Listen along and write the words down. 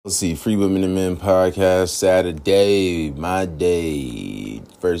Let's see, Free Women and Men podcast, Saturday, my day,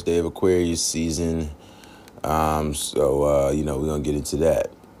 first day of Aquarius season. We're going to get into that.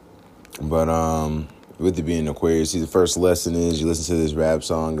 But with it being Aquarius season, the first lesson is you listen to this rap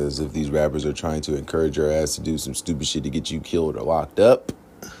song as if these rappers are trying to encourage your ass to do some stupid shit to get you killed or locked up.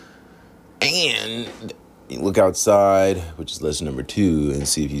 And you look outside, which is lesson number 2, and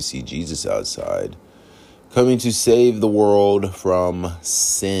see if you see Jesus outside, coming to save the world from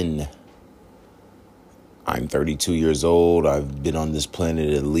sin. I'm 32 years old. I've been on this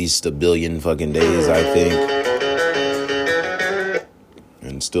planet at least a billion fucking days, I think.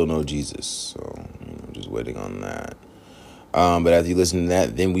 And still no Jesus. So, just waiting on that. But after you listen to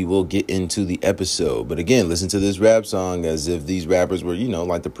that, then we will get into the episode. But again, listen to this rap song as if these rappers were,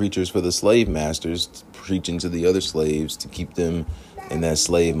 like the preachers for the slave masters, preaching to the other slaves to keep them in that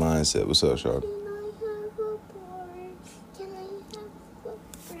slave mindset. What's up, Sharp?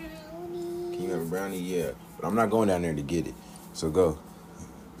 Brownie, yeah, but I'm not going down there to get it, so go.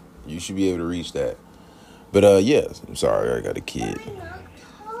 You should be able to reach that. But I'm sorry, I got a kid.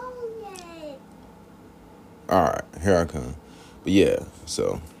 All right, here I come. But yeah,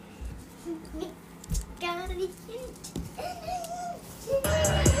 so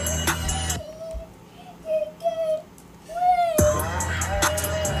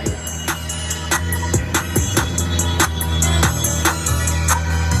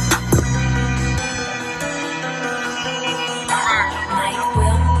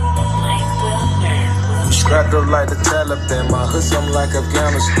strapped up like the Taliban, my hood something like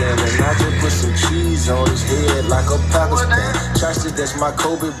Afghanistan, and I just put some cheese on his head like a Pakistan. Trusted, that's my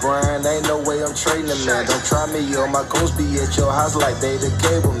Kobe Bryant, ain't no way I'm trading a man. Don't try me, yo, my ghost be at your house like they the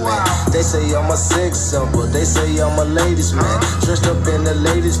cable man. They say I'm a sex symbol, they say I'm a ladies man. Dressed up in the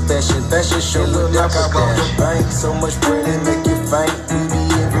latest fashion show look like I robbed the bank. So much bread it make you faint. We be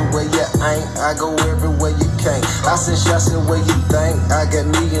everywhere you ain't, I go everywhere you can't. I send shots in where you think. I got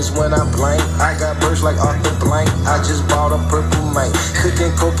millions when I blank. I got birds like Arthur Blank. I just bought a purple mate.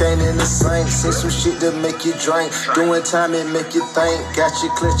 Cooking cocaine in the sink. Say some shit to make you drink. Doing time and make you think. Got you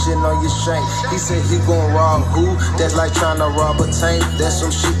clutching on your shank. He said he gon' rob who? That's like trying to rob a tank. That's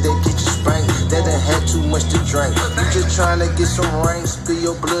some shit that get you spanked. That done had too much to drink. You just trying to get some rank. Spill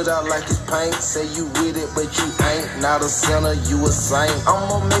your blood out like it's paint. Say you with it but you ain't. Not a sinner, you a saint.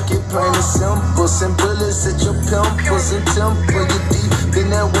 I'ma make it plain and simple. Send bullets at your pimples and temple. You deep in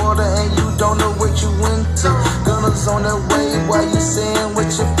that water and you don't know what you into. Gunners on that way while you saying what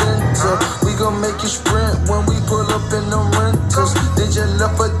you been to. We gon' make you sprint when we pull up in the rentals. Did you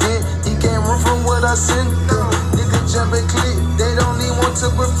left a dent? He can't run from what I sent them. Nigga jump and click, they don't even want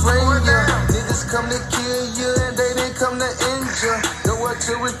to befriend ya. Niggas come to kill you and they didn't come to injure. Nowhere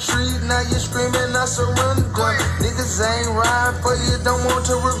to retreat, now you screaming I surrender. Niggas ain't ride for you, don't want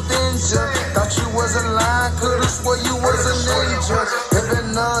to revenge ya. Thought you was a lion, could've swore you was a ninja.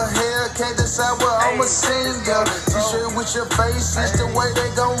 Heaven or hell, can't decide what I'ma sing ya. T-shirt with your face, it's the way they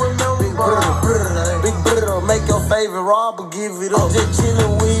gon' remember. Big brother, make your favorite robber give it up. Just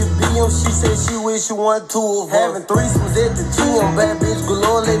chillin' with BM, she said she wish you want 2 of us. Having threesomes at the gym, bad bitch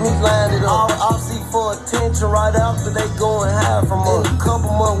galore, let me line it up. I'll seek for attention right after they going high from us. A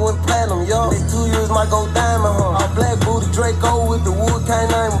couple months went platinum, yo. Next 2 years might go diamond, huh? All black booty Draco with the wood, can't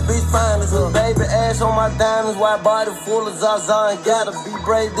name a bitch finest. Little baby ash on my diamonds, white body full of Zaza, and gotta be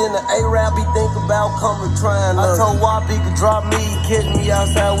brave than the A-Rap, he think about coming trying. I told Wop he could drop me, catch me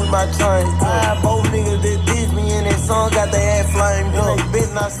outside with my train. Both niggas that diss me in that song got their ass flamed up. They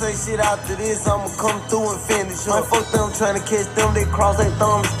bet not say shit after this, I'ma come through and finish up. Fuck them trying to catch them, they cross their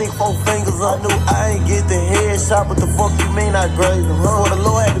thumb and stick 4 fingers up. I knew I ain't get the headshot, but the fuck you mean I grazed him? Before the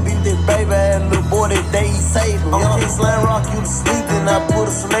Lord had to beat that baby, I had a little boy that day he saved him. I'm King Slam Rock you to sleep, then I put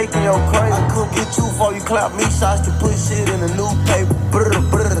a snake in your cradle. I couldn't get you before you clap me shots to put shit in the newspaper. Brr,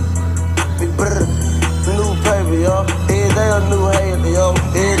 brr, big brr. New paper, yo. Every day a new hater, yo.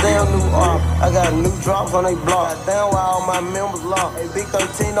 Every day a new art. I got new drops on they block. Damn why all my members locked. Hey, Big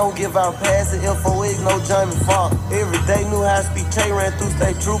 13 don't give out passes. FOX, no Jamie Foxx. Every day new high-speed K ran through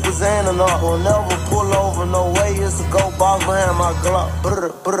state troopers and an art. Will never pull over, no way. It's a go box behind my Glock. Brr,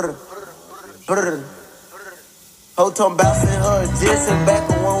 brr, brr. Whole time bouncing her jets and back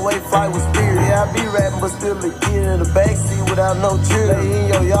a one-way flight with spirit. Yeah, I be rapping, but still a kid in the backseat without no chill. Lay in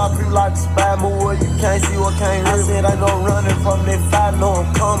your yard, creep like a spy, move where you can't see what can't hear. I said I know running from that fight, know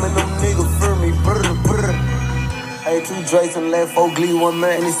I'm coming, them niggas fear me. Brr, brr. Hey, 2 Drakes and left 4 Glee, 1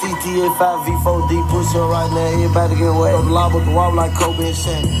 man in the CTA 5 V4D. Push up right now, everybody get away. Up lob with the wall like Kobe and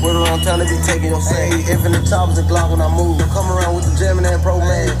Shaq. Wait around town, they be taking your say. Infinite choppers and Glock when I move. Come around with the jamming and pro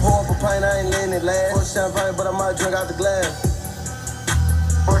man. Pour up a pint, I ain't letting it last. Pour champagne, but I might drink out the glass.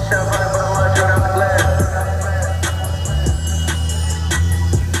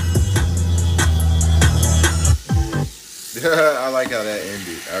 like how that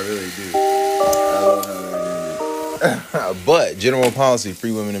ended. I really do. I love how that ended. But General Policy,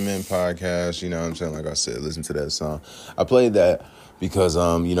 Free Women and Men podcast, you know what I'm saying? Like I said, listen to that song. I played that because,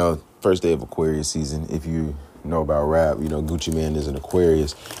 you know, first day of Aquarius season. If you know about rap, you know, Gucci Mane is an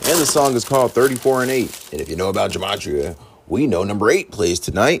Aquarius. And the song is called 34 and 8. And if you know about Gematria, we know number 8 plays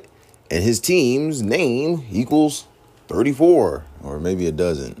tonight. And his team's name equals 34. Or maybe it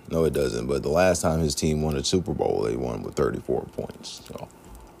doesn't. No, it doesn't. But the last time his team won a Super Bowl, they won with 34 points. So,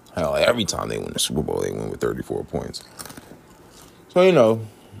 hell, every time they win the Super Bowl, they win with 34 points. So, you know,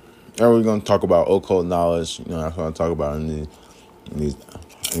 now we're going to talk about occult knowledge. You know, that's what I talk about in these,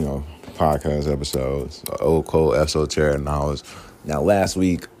 you know, podcast episodes. Occult, esoteric knowledge. Now, last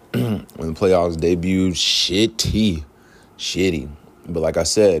week, when the playoffs debuted, shitty. But like I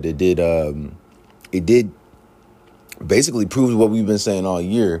said, it did basically proves what we've been saying all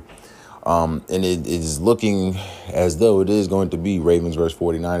year. And it is looking as though it is going to be Ravens versus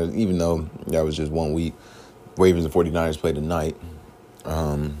 49ers, even though that was just 1 week. Ravens and 49ers play tonight,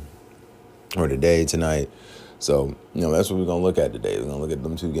 or tonight. So, you know, that's what we're going to look at today. We're going to look at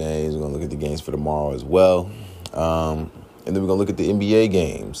them 2 games. We're going to look at the games for tomorrow as well. And then we're going to look at the NBA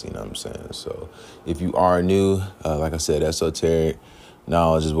games, you know what I'm saying? So if you are new, like I said, esoteric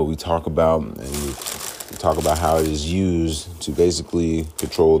knowledge is what we talk about. And we talk about how it is used to basically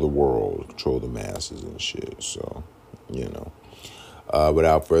control the world, control the masses and shit. So, you know,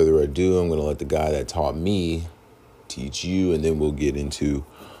 without further ado, I'm going to let the guy that taught me teach you, and then we'll get into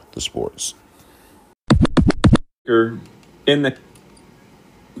the sports.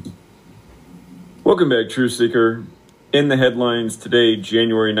 Welcome back, Truth Seeker. In the headlines today,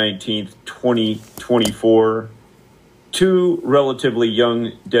 January 19th, 2024, 2 relatively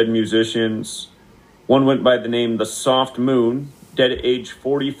young dead musicians. One went by the name The Soft Moon, dead at age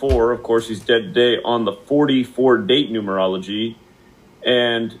 44. Of course, he's dead today on the 44 date numerology.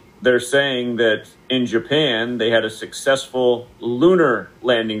 And they're saying that in Japan, they had a successful lunar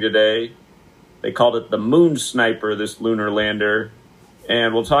landing today. They called it the Moon Sniper, this lunar lander.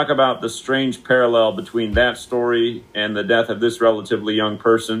 And we'll talk about the strange parallel between that story and the death of this relatively young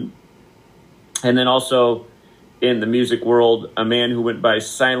person. And then also in the music world, a man who went by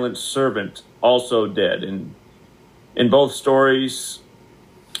Silent Servant, also dead. And in both stories,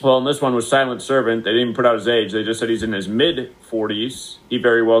 well, in this one was Silent Servant. They didn't even put out his age. They just said he's in his mid-40s. He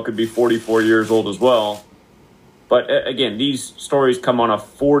very well could be 44 years old as well. But again, these stories come on a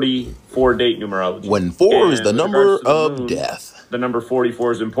 44 date numerology. When 4 is the number of death. The number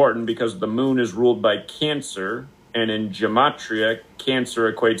 44 is important because the moon is ruled by Cancer. And in Gematria,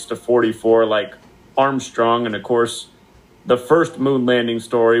 Cancer equates to 44 like Armstrong. And of course, the first moon landing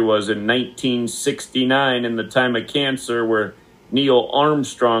story was in 1969 in the time of Cancer, where Neil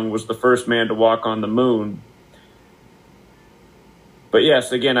Armstrong was the first man to walk on the moon. But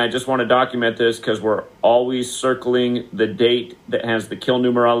yes, again, I just want to document this because we're always circling the date that has the kill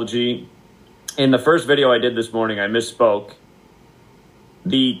numerology. In the first video I did this morning, I misspoke.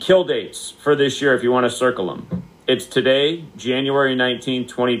 The kill dates for this year, if you want to circle them, it's today, January 19th,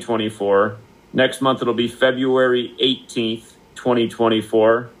 2024. Next month, it'll be February 18th,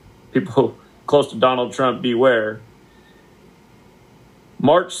 2024. People close to Donald Trump, beware.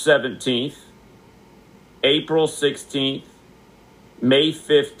 March 17th, April 16th, May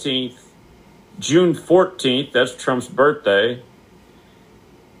 15th, June 14th, that's Trump's birthday,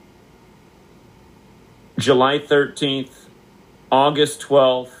 July 13th, August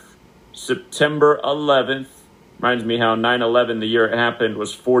 12th, September 11th. Reminds me how 9/11, the year it happened,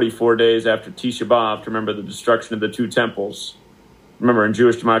 was 44 days after Tisha B'Av, to remember the destruction of the 2 temples. Remember, in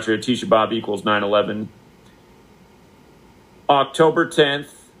Jewish gematria, Tisha B'Av equals 9/11. October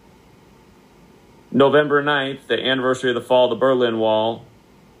 10th, November 9th, the anniversary of the fall of the Berlin Wall,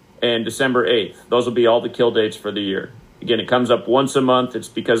 and December 8th. Those will be all the kill dates for the year. Again, it comes up once a month. It's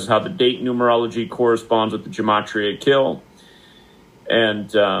because of how the date numerology corresponds with the gematria kill.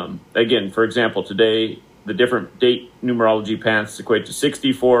 And again, for example, today, the different date numerology paths equate to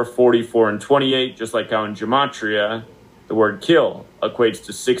 64, 44, and 28, just like how in gematria, the word kill equates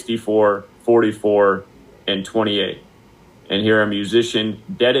to 64, 44, and 28. And here a musician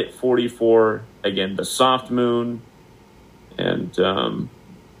dead at 44, again, the soft moon. And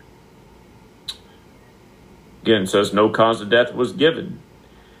again, says no cause of death was given.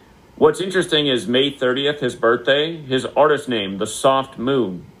 What's interesting is May 30th, his birthday, his artist name, The Soft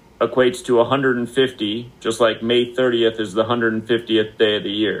Moon, equates to 150, just like May 30th is the 150th day of the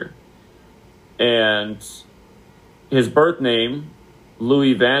year. And his birth name,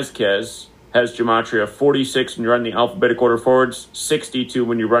 Louis Vasquez, has gematria 46 when you run the alphabetic order forwards, 62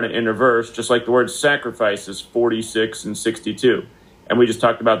 when you run it in reverse, just like the word sacrifice is 46 and 62. And we just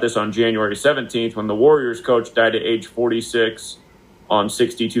talked about this on January 17th when the Warriors coach died at age 46 on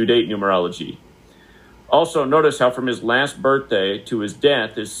 62 date numerology. Also, notice how from his last birthday to his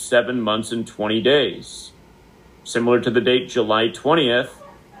death is 7 months and 20 days. Similar to the date July 20th,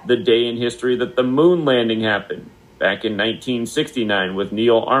 the day in history that the moon landing happened back in 1969 with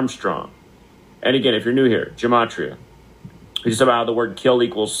Neil Armstrong. And again, if you're new here, gematria. We just about how the word kill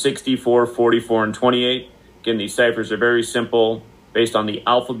equals 64, 44, and 28. Again, these ciphers are very simple, based on the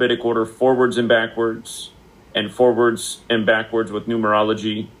alphabetic order forwards and backwards with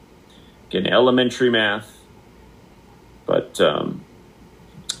numerology. Again, elementary math. But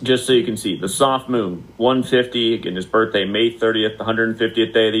just so you can see, the soft moon, 150. Again, his birthday, May 30th, the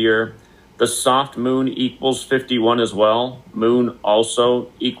 150th day of the year. The soft moon equals 51 as well. Moon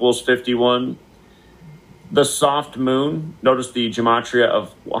also equals 51. The soft moon, notice the gematria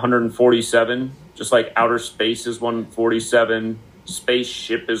of 147, just like outer space is 147,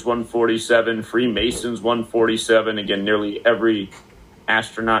 spaceship is 147, Freemasons 147. Again, nearly every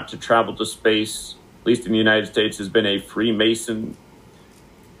astronaut to travel to space, at least in the United States, has been a Freemason.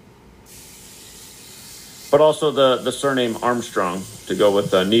 But also the surname Armstrong, to go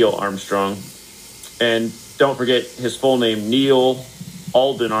with Neil Armstrong. And don't forget his full name, Neil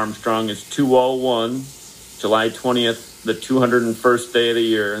Alden Armstrong, is 201, July 20th, the 201st day of the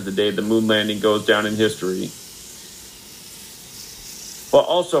year, the day the moon landing goes down in history. But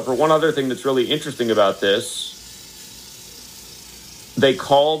also, for one other thing that's really interesting about this, they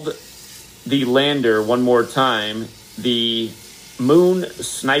called the lander one more time the Moon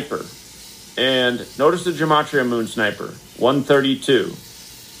Sniper. And notice the gematria Moon Sniper, 132.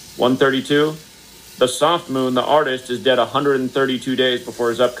 132, the soft moon, the artist, is dead 132 days before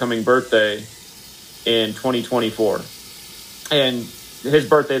his upcoming birthday in 2024. And his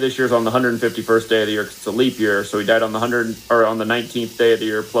birthday this year is on the 151st day of the year because it's a leap year. So he died on the 19th day of the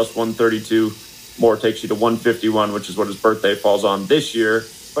year, plus 132 more takes you to 151, which is what his birthday falls on this year.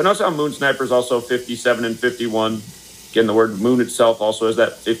 But notice how Moon Sniper is also 57 and 51. Again, the word moon itself also has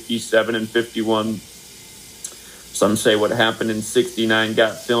that 57 and 51. Some say what happened in 69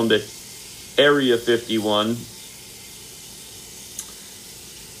 got filmed at Area 51.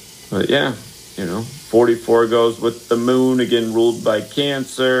 But yeah, 44 goes with the moon, again, ruled by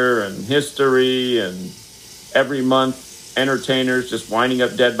Cancer and history. And every month, entertainers just winding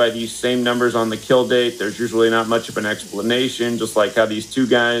up dead by these same numbers on the kill date. There's usually not much of an explanation, just like how these two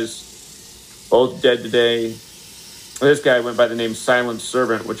guys, both dead today. This guy went by the name Silent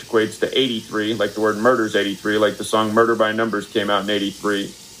Servant, which equates to 83, like the word murder's 83, like the song Murder by Numbers came out in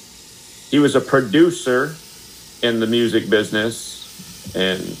 83. He was a producer in the music business.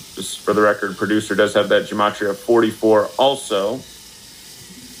 And just for the record, producer does have that gematria of 44 also.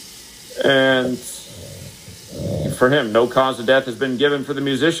 And for him, no cause of death has been given for the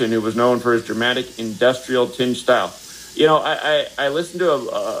musician who was known for his dramatic industrial tinge style. I listened to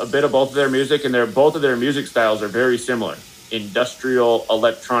a bit of both of their music, and both of their music styles are very similar. Industrial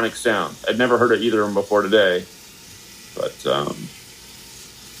electronic sound. I'd never heard of either of them before today. But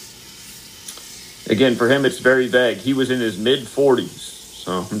again, for him, it's very vague. He was in his mid-40s.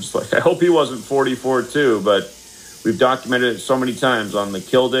 So I'm just like, I hope he wasn't 44 too, but we've documented it so many times on the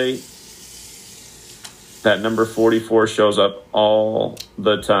kill date. That number 44 shows up all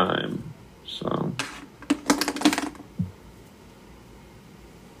the time. So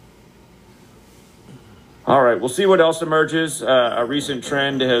all right, we'll see what else emerges. A recent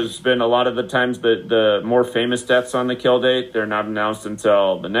trend has been a lot of the times the more famous deaths on the kill date, they're not announced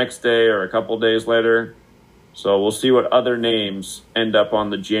until the next day or a couple days later. So we'll see what other names end up on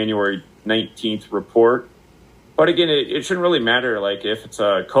the January 19th report. But again, it shouldn't really matter, like if it's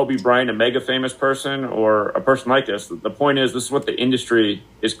a Kobe Bryant, a mega famous person, or a person like this. The point is, this is what the industry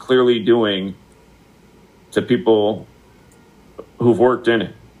is clearly doing to people who've worked in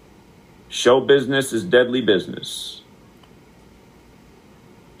it. Show business is deadly business.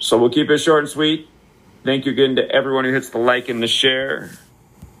 So we'll keep it short and sweet. Thank you again to everyone who hits the like and the share.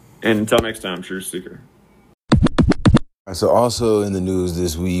 And until next time, Truth Seeker. So also in the news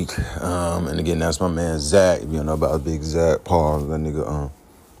this week, and again, that's my man Zach. If you don't know about Big Zach Paul, that nigga,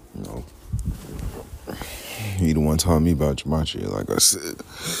 he the one telling me about gematria, like I said.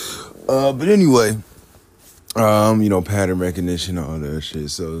 But anyway, pattern recognition, all that shit.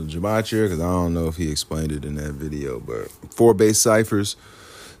 So gematria, because I don't know if he explained it in that video, but 4 base ciphers.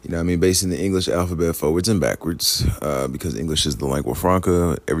 basing the English alphabet forwards and backwards, because English is the lingua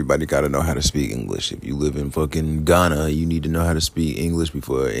franca. Everybody got to know how to speak English. If you live in fucking Ghana, you need to know how to speak English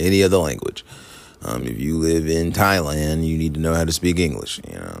before any other language. If you live in Thailand, you need to know how to speak English.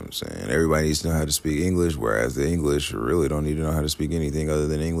 You know what I'm saying? Everybody needs to know how to speak English, whereas the English really don't need to know how to speak anything other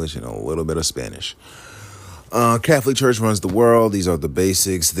than English and a little bit of Spanish. Catholic Church runs the world. These are the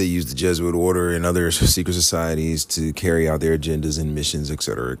basics. They use the Jesuit order and other secret societies to carry out their agendas and missions, et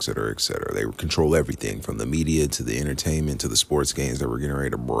cetera, et cetera, et cetera. They control everything from the media to the entertainment to the sports games that we're getting ready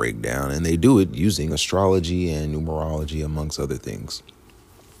to break down. And they do it using astrology and numerology, amongst other things.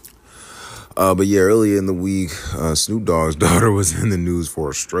 But yeah, earlier in the week, Snoop Dogg's daughter was in the news for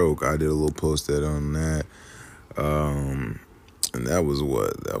a stroke. I did a little post on that. And that was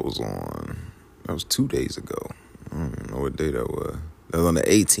that was 2 days ago. I don't even know what day that was. That was on the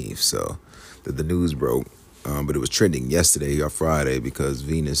 18th, so that the news broke. But it was trending yesterday or Friday because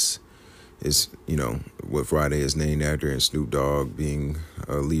Venus is, what Friday is named after, and Snoop Dogg being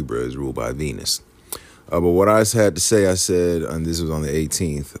Libra is ruled by Venus. But what I had to say, I said, and this was on the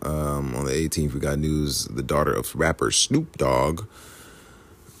 18th. On the 18th, we got news. The daughter of rapper Snoop Dogg,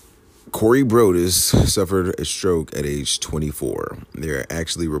 Corey Brodus, suffered a stroke at age 24. They're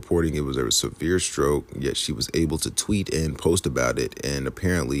actually reporting it was a severe stroke, yet she was able to tweet and post about it, and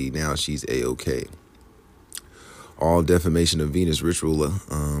apparently now she's A-OK. All defamation of Venus ritual,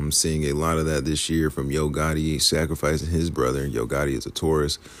 seeing a lot of that this year from Yo Gotti sacrificing his brother. Yo Gotti is a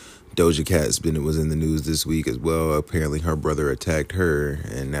Taurus. Doja Cat was in the news this week as well. Apparently her brother attacked her,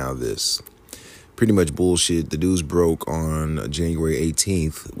 and now this. Pretty much bullshit. The news broke on January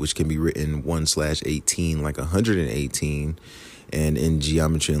 18th, which can be written 1/18 like 118. And in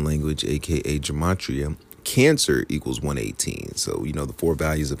geometry and language, aka gematria, Cancer equals 118. So, the 4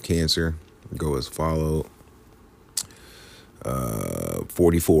 values of Cancer go as follow.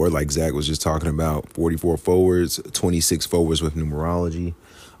 44, like Zach was just talking about, 44 forwards, 26 forwards with numerology,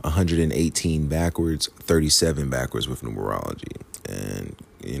 118 backwards, 37 backwards with numerology. And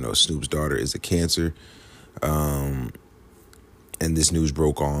Snoop's daughter is a Cancer. And this news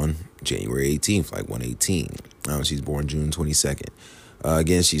broke on January 18th, like 118. She's born June 22nd.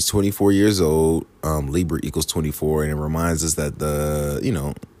 Again, she's 24 years old. Libra equals 24. And it reminds us that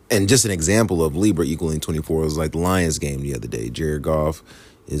and just an example of Libra equaling 24 was like the Lions game the other day. Jared Goff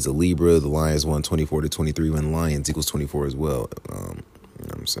is a Libra. The Lions won 24-23 when Lions equals 24 as well. You know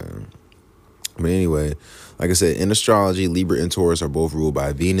what I'm saying? But anyway, like I said, in astrology, Libra and Taurus are both ruled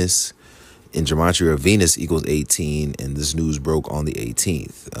by Venus. In gematria, Venus equals 18, and this news broke on the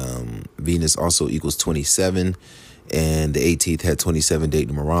 18th. Venus also equals 27, and the 18th had 27 date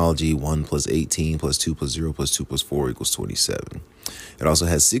numerology. 1 + 18 + 2 + 0 + 2 + 4 equals 27. It also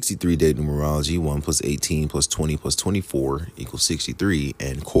has 63 date numerology. 1 + 18 + 20 + 24 equals 63.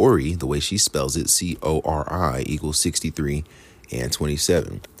 And Corey, the way she spells it, Cori, equals 63 and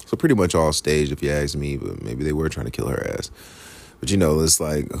 27. So pretty much all staged, if you ask me, but maybe they were trying to kill her ass. But it's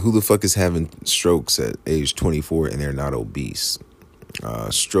like, who the fuck is having strokes at age 24 and they're not obese?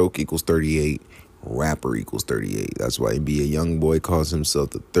 Stroke equals 38. Rapper equals 38. That's why NBA Youngboy calls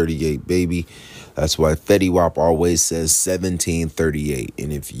himself the 38 baby. That's why Fetty Wap always says 1738.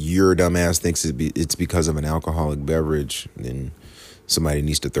 And if your dumbass thinks it's because of an alcoholic beverage, then somebody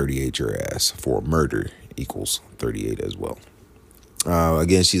needs to 38 your ass. For murder equals 38 as well.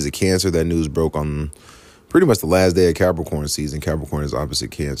 Again, she's a Cancer. That news broke on pretty much the last day of Capricorn season. Capricorn is opposite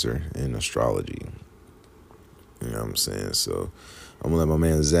Cancer in astrology. You know what I'm saying? So I'm going to let my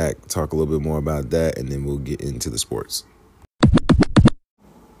man Zach talk a little bit more about that, and then we'll get into the sports.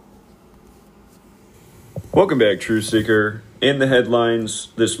 Welcome back, Truth Seeker. In the headlines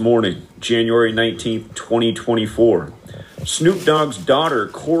this morning, January 19th, 2024. Snoop Dogg's daughter,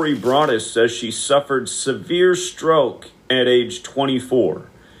 Corey Brodus, says she suffered severe stroke at age 24.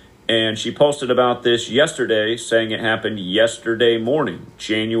 And she posted about this yesterday, saying it happened yesterday morning,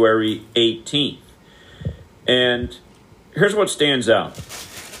 January 18th. And here's what stands out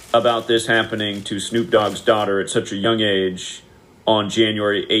about this happening to Snoop Dogg's daughter at such a young age on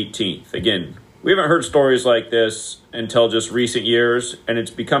January 18th. Again, we haven't heard stories like this until just recent years, and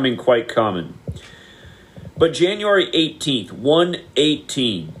it's becoming quite common. But January 18th,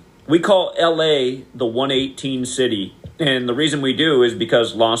 118, we call LA the 118 city. And the reason we do is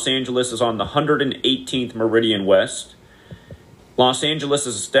because Los Angeles is on the 118th meridian west. Los Angeles'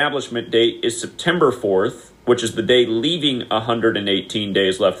 establishment date is September 4th, which is the day leaving 118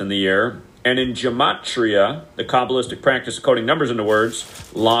 days left in the year. And in gematria, the Kabbalistic practice of coding numbers into words,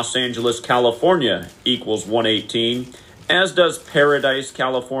 Los Angeles, California equals 118. as does Paradise,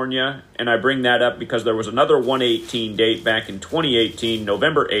 California. And I bring that up because there was another 118 date back in 2018,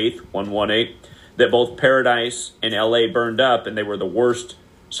 November 8th, 118, that both Paradise and LA burned up, and they were the worst,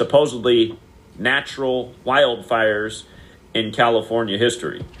 supposedly, natural wildfires in California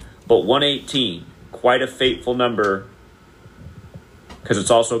history. But 118, quite a fateful number, because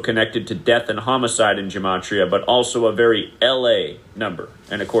it's also connected to death and homicide in Gematria, but also a very LA number.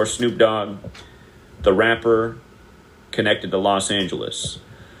 And of course, Snoop Dogg, the rapper, connected to Los Angeles.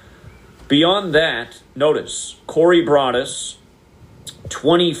 Beyond that, notice, Corey Broaddus,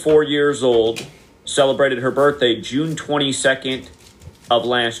 24 years old, celebrated her birthday June 22nd of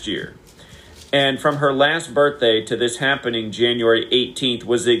last year. And from her last birthday to this happening January 18th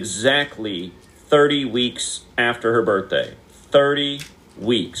was exactly 30 weeks after her birthday. 30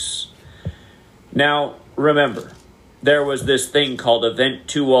 weeks. Now, remember, there was this thing called Event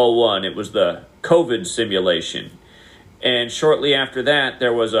 201. It was the COVID simulation. And shortly after that,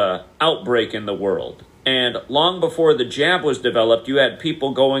 there was a outbreak in the world. And long before the jab was developed, you had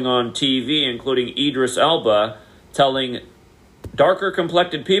people going on TV, including Idris Elba, telling darker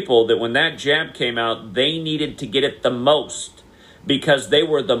complected people that when that jab came out, they needed to get it the most because they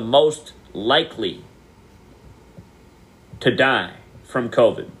were the most likely to die from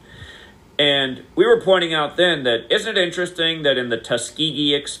COVID. And we were pointing out then that, isn't it interesting that in the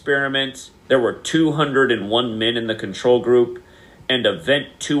Tuskegee experiment, there were 201 men in the control group, and Event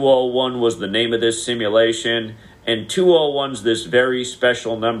 201 was the name of this simulation, and 201's this very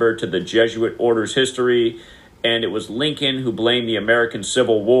special number to the Jesuit order's history, and it was Lincoln who blamed the American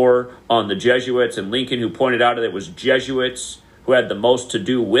Civil War on the Jesuits, and Lincoln who pointed out that it was Jesuits who had the most to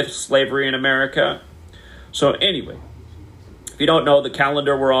do with slavery in America. So anyway, if you don't know, the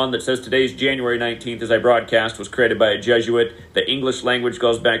calendar we're on that says today's January 19th as I broadcast was created by a Jesuit. The English language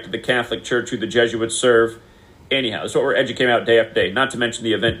goes back to the Catholic Church who the Jesuits serve. Anyhow, that's what we're educating about day after day. Not to mention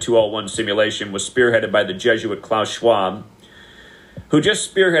the Event 201 simulation was spearheaded by the Jesuit Klaus Schwab, who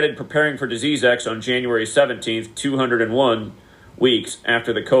just spearheaded Preparing for Disease X on January 17th, 201 weeks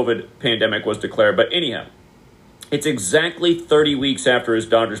after the COVID pandemic was declared. But anyhow, it's exactly 30 weeks after his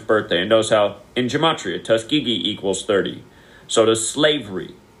daughter's birthday. And notice how in Gematria, Tuskegee equals 30. So does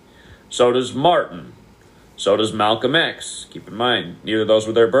slavery. So does Martin. So does Malcolm X. Keep in mind, neither of those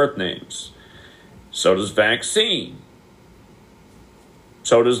were their birth names. So does vaccine.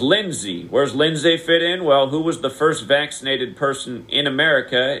 So does Lindsay. Where's Lindsay fit in? Well, who was the first vaccinated person in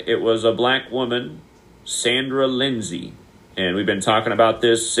America? It was a black woman, Sandra Lindsay. And we've been talking about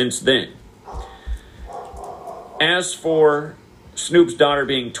this since then. As for Snoop's daughter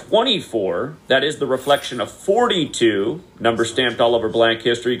being 24, that is the reflection of 42, number stamped all over black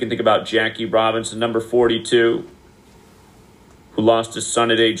history. You can think about Jackie Robinson, number 42, who lost his son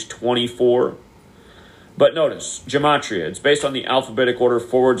at age 24. But notice, Gematria, it's based on the alphabetic order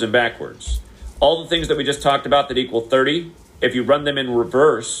forwards and backwards. All the things that we just talked about that equal 30, if you run them in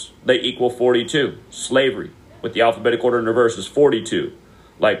reverse, they equal 42. Slavery, with the alphabetic order in reverse, is 42.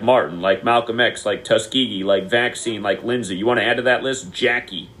 Like Martin, like Malcolm X, like Tuskegee, like vaccine, like Lindsay. You want to add to that list?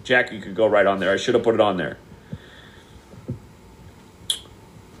 Jackie. Jackie could go right on there. I should have put it on there.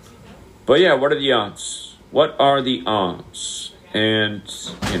 But yeah, what are the odds? What are the odds? And,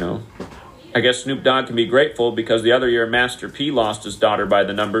 you know, I guess Snoop Dogg can be grateful because the other year Master P lost his daughter by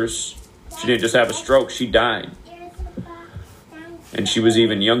the numbers. She didn't just have a stroke, she died. And she was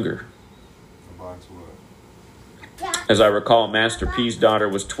even younger. As I recall, Master P's daughter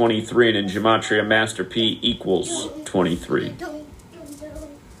was 23, and in Gematria, Master P equals 23.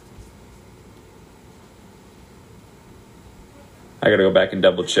 I gotta go back and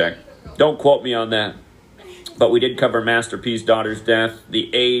double check. Don't quote me on that. But we did cover Master P's daughter's death, the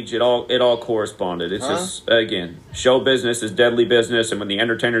age, it all corresponded. It's just, again, show business is deadly business, and when the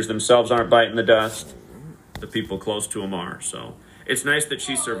entertainers themselves aren't biting the dust, the people close to them are. So it's nice that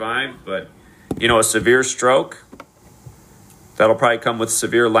she survived, but, you know, a severe stroke, that'll probably come with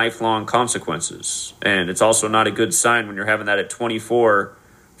severe lifelong consequences. And it's also not a good sign when you're having that at 24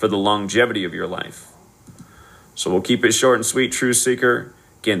 for the longevity of your life. So we'll keep it short and sweet, Truth Seeker.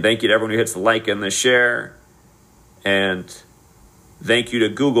 Again, thank you to everyone who hits the like and the share. And thank you to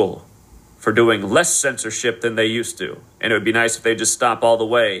Google for doing less censorship than they used to. And it would be nice if they just stop all the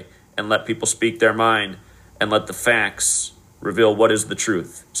way and let people speak their mind and let the facts reveal what is the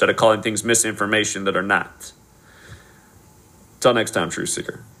truth, instead of calling things misinformation that are not. Until next time, Truth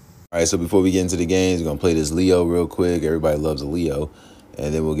Seeker. All right, so before we get into the games, we're going to play this Leo real quick. Everybody loves a Leo.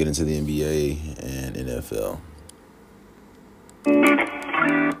 And then we'll get into the NBA and NFL.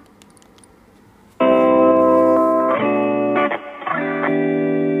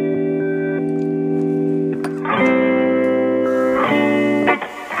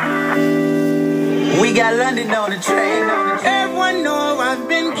 got London on the train. Everyone know I've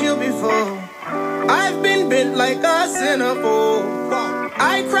been killed before. I've been bit like a centerfold.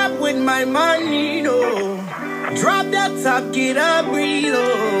 I crap with my money, no. Drop that top, get a breathe,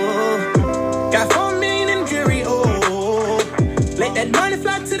 oh. Got 4 million in jury, oh. Let that money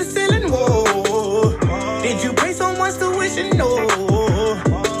fly to the ceiling, whoa. Did you pay someone's tuition? No.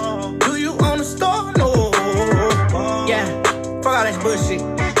 Do you own a store? No. Yeah, fuck all that bullshit.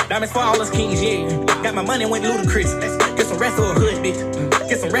 Diamonds for all us kings, yeah. Got my money, went ludicrous. Get some rest of a hood, bitch.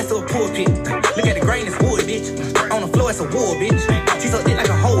 Get some rest of a pulpit. Look at the grain, it's wood, bitch. On the floor, it's a war, bitch. She sucked it like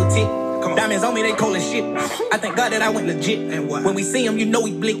a whole tick. Diamonds on me, they cold as shit. I thank God that I went legit. When we see him, you know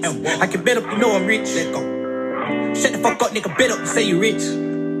we blink. I can bet up, you know I'm rich. Let go. Shut the fuck up, nigga. Bet up, you say you rich.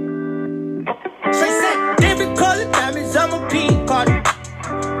 Straight set, different color diamonds, I'm a peacock.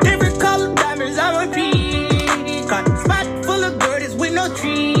 Different color diamonds, I'm a peacock. Spot full of birdies with no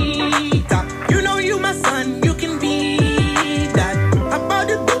tree top. You know you my son, you can be that. I bought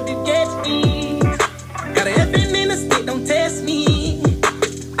the boat to get ease. Got a heaven in the state, don't test me.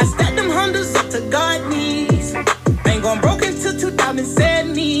 I stacked them hundreds up to God knees. Ain't gone broke until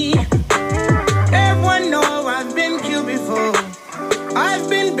 2070. Everyone know I've been killed before. I've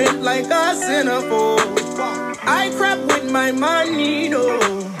been bit like a centerfold. I crap with my money, no.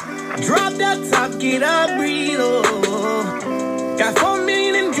 Drop that top, get a breathe, oh. Got 4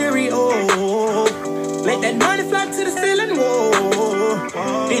 million in jury, oh. Let that money fly to the ceiling,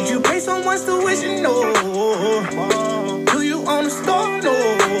 whoa. Did you pay someone's tuition? No. Do you own a store? No.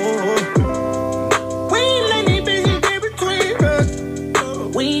 We ain't let any bitches get between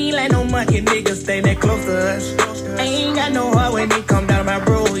us. We ain't let no monkey niggas stay that close to us. I ain't got no heart when it come down my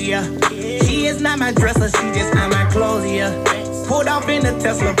bro, yeah. She is not my dresser, she just not my clothes, yeah. Pulled off in the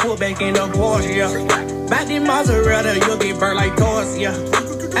Tesla, pulled back in the Porsche, yeah. Back in mozzarella, you'll get burnt like toast, yeah.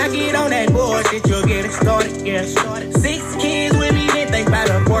 I get on that bullshit, you'll get extorted, yeah. 6 kids with me, they think about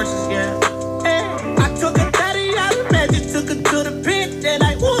the Porsches, yeah. Hey, I took a $30 magic, took her to the pit, they're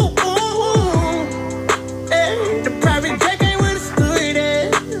like, woo, woo, woo. Hey, the private jet ain't where the stood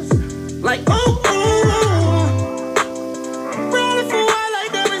is. Like, ooh, ooh. Rolling for a while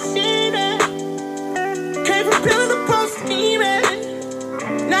like the machine, came from pillar to post scheming.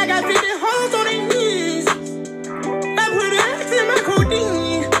 Now I got 50 hoes on their knees. I put X in my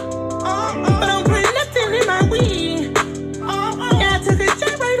codeine. But I'm putting nothing in my weed. Yeah, I took a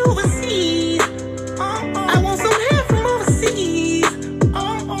jet right overseas. I want some hair from overseas.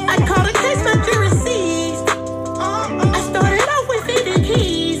 I caught a case, my jury seized. I started off with 50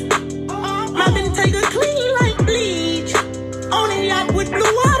 keys. My bin take a clean like bleach. On a yacht with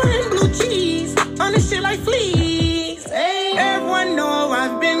blue water and blue cheese. On this shit like fleas. Hey. Everyone know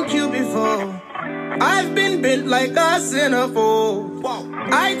I've been killed before. I've been bit like a centerfold.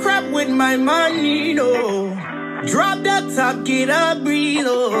 I crap with my money, no. Drop that top, get a breathe,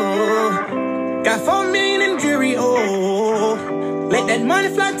 oh. Got 4 million in jury, oh. Let that money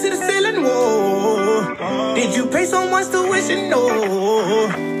fly to the ceiling, whoa. Did you pay someone's tuition? No.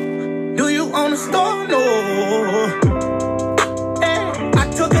 Do you own a store? No. Hey,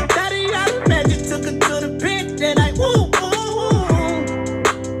 I took a $30 magic, took her to the pit, then I woo, woo, woo.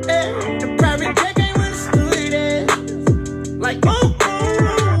 Hey, the private jet ain't where the stood is. Like, ooh, ooh.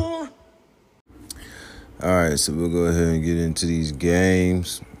 All right, so we'll go ahead and get into these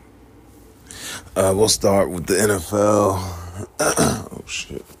games. We'll start with the NFL. Oh,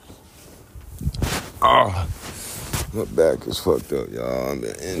 shit. Oh, my back is fucked up, y'all. I've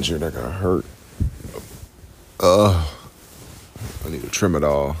been injured. I got hurt. I need to trim it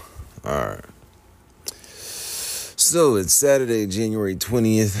all. All right. So it's Saturday, January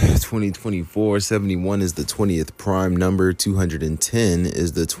 20th, 2024. 71 is the 20th prime number. 210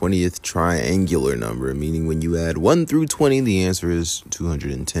 is the 20th triangular number, meaning when you add 1 through 20, the answer is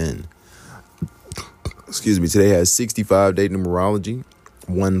 210. Excuse me. Today has 65-day numerology.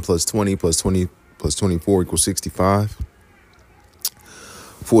 1 plus 20 plus 20 plus 24 equals 65.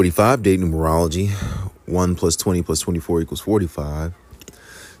 45-day numerology. 1 plus 20 plus 24 equals 45.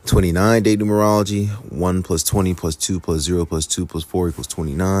 29-day numerology, 1 plus 20 plus 2 plus 0 plus 2 plus 4 equals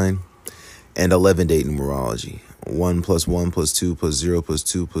 29. And 11-day numerology, 1 plus 1 plus 2 plus 0 plus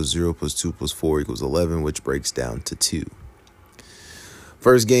 2 plus 0 plus 2 plus 4 equals 11, which breaks down to 2.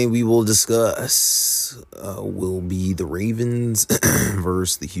 First game we will discuss will be the Ravens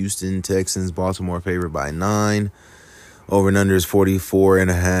versus the Houston Texans. Baltimore favored by 9. Over and under is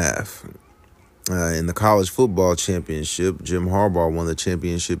 44.5. In the college football championship, Jim Harbaugh won the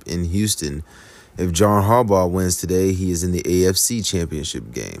championship in Houston. If John Harbaugh wins today, he is in the AFC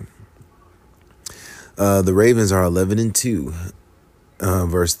championship game. The Ravens are 11-2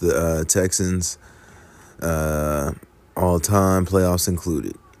 versus the Texans. All-time playoffs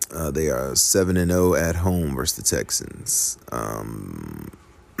included. They are 7-0 at home versus the Texans.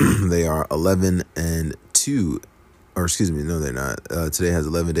 They are 11-2. Or excuse me, no, they're not. Today has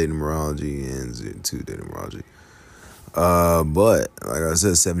 11-day numerology and 2-day numerology. But like I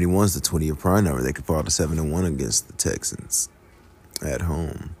said, 71 is the 20th prime number. They could fall to 7-1 against the Texans at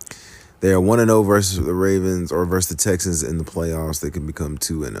home. They are 1-0 versus the Ravens or versus the Texans in the playoffs. They can become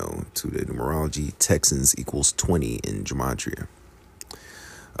 2-0. 2-day numerology. Texans equals 20 in gematria.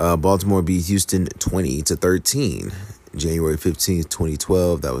 Baltimore beat Houston 20-13. January 15th,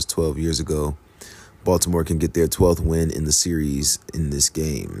 2012. That was 12 years ago. Baltimore can get their 12th win in the series in this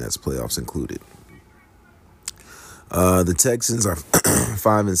game. That's playoffs included. The Texans are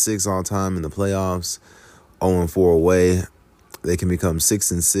 5-6 all time in the playoffs. 0-4 away. They can become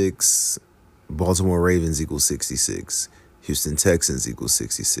 6-6. Baltimore Ravens equals 66. Houston Texans equals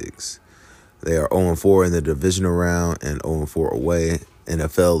 66. They are 0-4 in the divisional round and 0-4 away.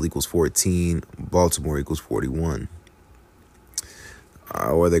 NFL equals 14. Baltimore equals 41.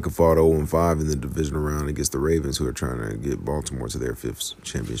 Or they could fall to 0-5 in the divisional round against the Ravens, who are trying to get Baltimore to their 5th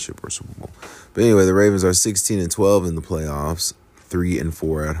championship or Super Bowl. But anyway, the Ravens are 16-12 in the playoffs,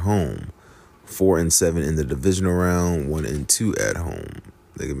 3-4 at home, 4-7 in the divisional round, 1-2 at home.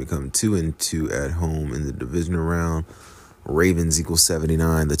 They can become 2-2 at home in the divisional round. Ravens equals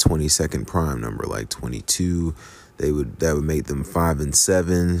 79, the 22nd prime number, like 22. That would make them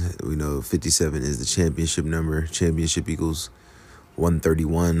 5-7. We know 57 is the championship number. Championship equals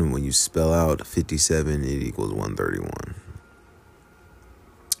 131. When you spell out 57, it equals 131.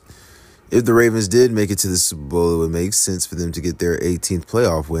 If the Ravens did make it to the Super Bowl, it would make sense for them to get their 18th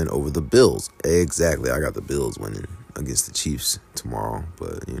playoff win over the Bills. Exactly. I got the Bills winning against the Chiefs tomorrow,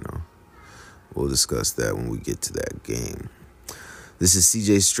 but, we'll discuss that when we get to that game. This is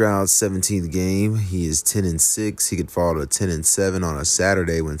C.J. Stroud's 17th game. He is 10-6. He could fall to 10-7 on a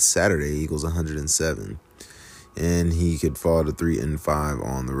Saturday when Saturday equals 107. And he could fall to 3-5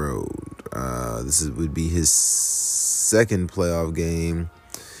 on the road. This would be his second playoff game.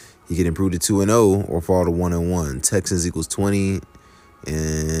 He could improve to 2-0 or fall to 1-1. Texans equals 20.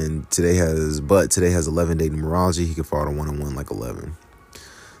 And today has 11-day numerology. He could fall to 1-1 like 11.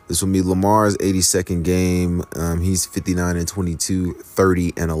 This will be Lamar's 82nd game. He's 59-22,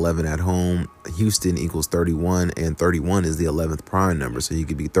 30-11 at home. Houston equals 31, and 31 is the 11th prime number. So he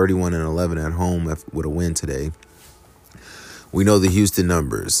could be 31-11 at home with a win today. We know the Houston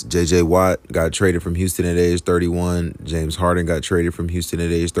numbers. J.J. Watt got traded from Houston at age 31. James Harden got traded from Houston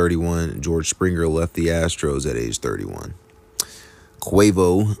at age 31. George Springer left the Astros at age 31.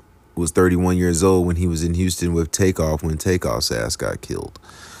 Quavo was 31 years old when he was in Houston with Takeoff when Takeoff's ass got killed.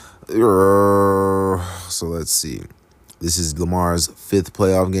 So let's see. This is Lamar's 5th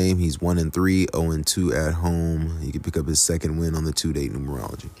playoff game. He's 1-3, 0-2 at home. He could pick up his second win on the 2-day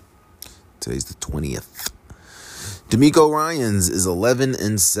numerology. Today's the 20th. D'Amico Ryans is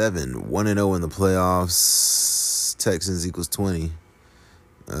 11-7, 1-0 in the playoffs. Texans equals 20.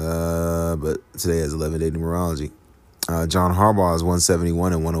 But today has 11-day numerology. John Harbaugh is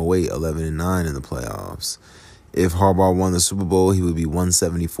 171 and 108, 11-9 in the playoffs. If Harbaugh won the Super Bowl, he would be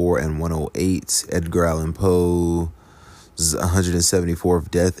 174 and 108. Edgar Allan Poe's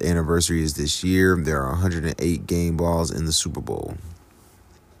 174th death anniversary is this year. There are 108 game balls in the Super Bowl.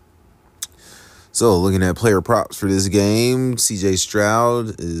 So, looking at player props for this game, C.J.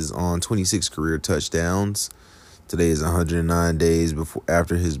 Stroud is on 26 career touchdowns. Today is 109 days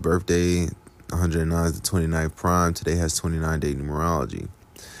after his birthday. 109 is the 29th prime. Today has 29-day numerology.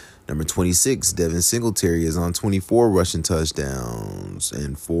 Number 26, Devin Singletary is on 24 rushing touchdowns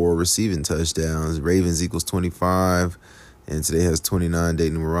and 4 receiving touchdowns. Ravens equals 25, and today has 29-day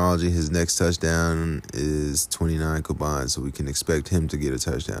numerology. His next touchdown is 29 combined, so we can expect him to get a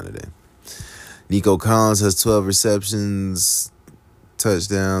touchdown today. Nico Collins has 12 receptions,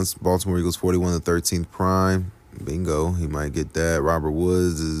 touchdowns. Baltimore Eagles 41, the 13th prime. Bingo, he might get that. Robert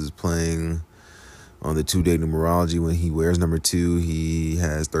Woods is playing on the 2-day numerology. When he wears number 2, he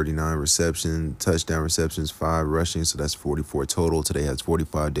has 39 touchdown receptions, 5 rushing, so that's 44 total. Today has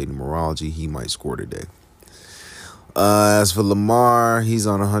 45-day numerology. He might score today. As for Lamar, he's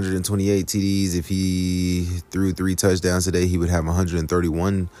on 128 TDs. If he threw 3 touchdowns today, he would have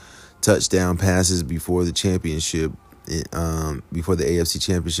 131 touchdown passes before the championship, before the AFC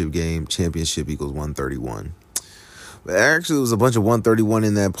championship game. Championship equals 131. But actually, it was a bunch of 131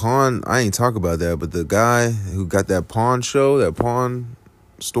 in that pawn. I ain't talk about that, but the guy who got that pawn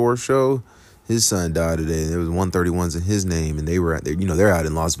store show, his son died today. There was 131s in his name, and they were out there. They're out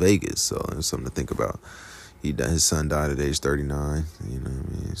in Las Vegas, so there's something to think about. His son died at age 39. You know what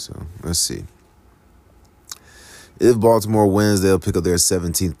I mean? So let's see. If Baltimore wins, they'll pick up their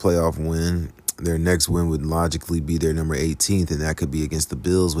 17th playoff win. Their next win would logically be their number 18th, and that could be against the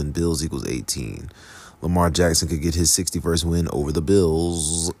Bills when Bills equals 18. Lamar Jackson could get his 61st win over the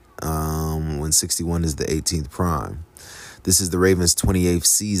Bills when 61 is the 18th prime. This is the Ravens' 28th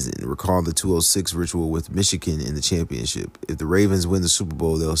season. Recall the 206 ritual with Michigan in the championship. If the Ravens win the Super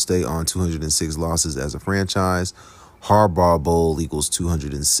Bowl, they'll stay on 206 losses as a franchise. Harbaugh Bowl equals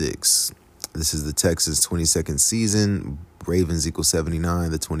 206. This is the Texans' 22nd season. Ravens equals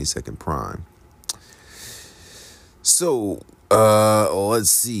 79, the 22nd prime. So, let's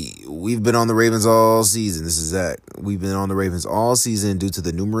see. We've been on the Ravens all season. This is Zach. We've been on the Ravens all season due to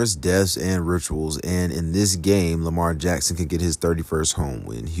the numerous deaths and rituals. And in this game, Lamar Jackson can get his 31st home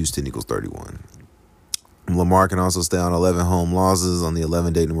win. Houston equals 31. Lamar can also stay on 11 home losses on the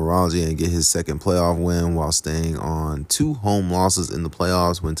 11-day numerology and get his second playoff win while staying on 2 home losses in the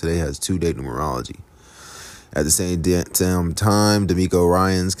playoffs when today has 2-day numerology. At the same time, D'Amico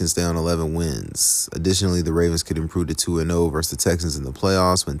Ryans can stay on 11 wins. Additionally, the Ravens could improve to 2-0 versus the Texans in the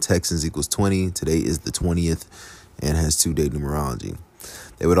playoffs when Texans equals 20. Today is the 20th and has 2-day numerology.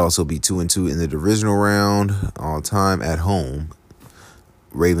 They would also be 2-2 in the divisional round all time at home.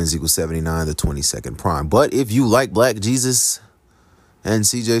 Ravens equals 79, the 22nd prime. But if you like Black Jesus and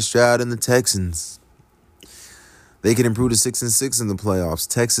CJ Stroud and the Texans, they can improve to 6-6 in the playoffs.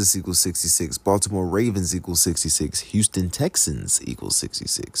 Texas equals 66. Baltimore Ravens equals 66. Houston Texans equals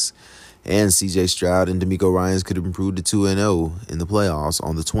 66. And CJ Stroud and D'Amico Ryans could improve to 2-0 in the playoffs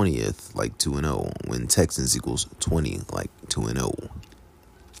on the 20th, like 2-0, when Texans equals 20, like 2-0.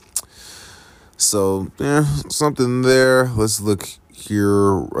 So, yeah, something there. Let's look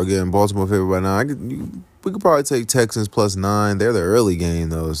here again. Baltimore favorite by 9. We could probably take Texans plus 9. They're the early game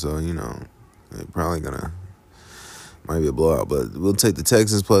though, so they're probably might be a blowout. But we'll take the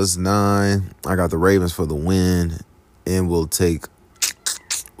Texans plus 9. I got the Ravens for the win, and we'll take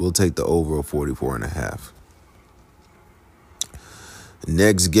the over of 44.5.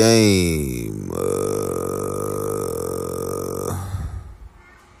 Next game.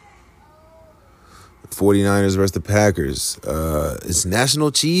 49ers versus the Packers. It's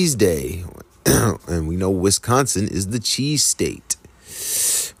National Cheese Day. And we know Wisconsin is the cheese state.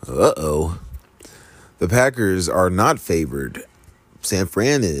 Uh-oh. The Packers are not favored. San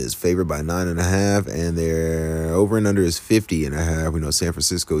Fran is favored by 9.5, and their over and under is 50.5. We know San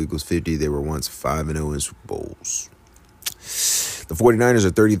Francisco equals 50. They were once 5-0 in Super Bowls. The 49ers are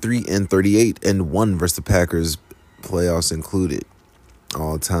 33-38-1 versus the Packers, playoffs included,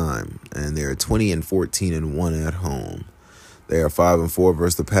 all time. And they're 20-14-1 at home. They are 5-4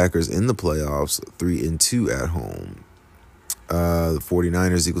 versus the Packers in the playoffs, 3-2 at home. The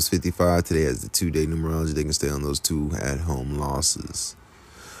 49ers equals 55. Today has the 2-day numerology. They can stay on those 2 at-home losses.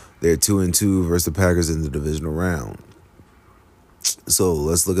 They're 2-2 versus the Packers in the divisional round. So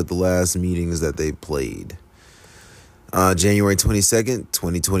let's look at the last meetings that they played. January 22nd,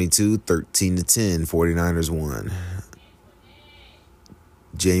 2022, 13-10, 49ers won.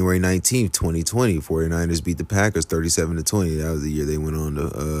 January 19th, 2020, 49ers beat the Packers 37-20. That was the year they went on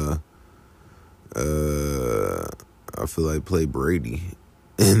to I feel like play Brady.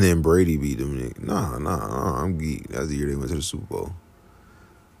 And then Brady beat them. Nah, I'm geek. That was the year they went to the Super Bowl.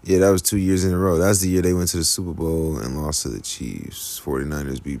 Yeah, that was 2 years in a row. That's the year they went to the Super Bowl and lost to the Chiefs.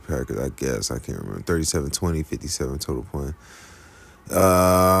 49ers beat Packers, I guess. I can't remember. 37-20, 57 total point.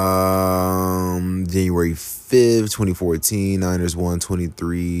 January 5th, 2014, Niners won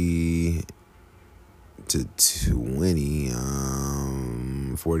 23-20.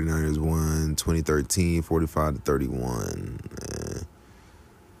 49ers won 2013, 45-31.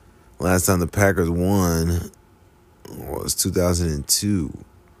 Last time the Packers won was 2002.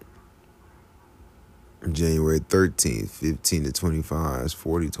 January 13th, 15-25,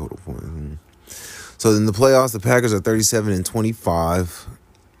 40 total points. So in the playoffs, the Packers are 37-25,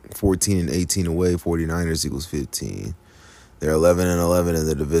 14-18 away. 49ers equals 15. They're 11-11 in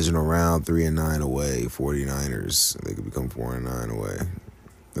the divisional round, 3-9 away. 49ers, they could become 4-9 away.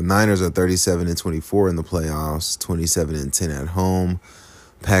 The Niners are 37-24 in the playoffs, 27-10 at home.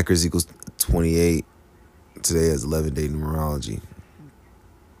 Packers equals 28. Today has 11-day numerology.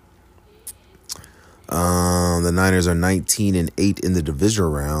 The Niners are 19-8 in the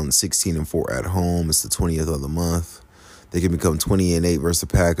divisional round, 16-4 at home. It's the 20th of the month. They can become 20-8 versus the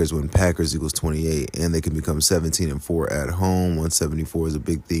Packers when Packers equals 28, and they can become 17-4 at home. 174 is a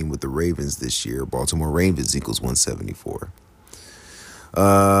big theme with the Ravens this year. Baltimore Ravens equals 174.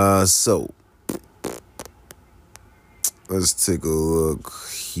 So let's take a look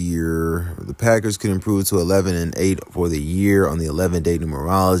here. The Packers can improve to 11-8 for the year on the 11-day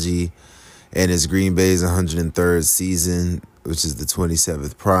numerology. And it's Green Bay's 103rd season, which is the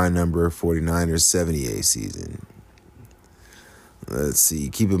 27th prime number. 49ers 78th season. Let's see.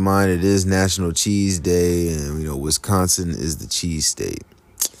 Keep in mind it is National Cheese Day, and Wisconsin is the cheese state.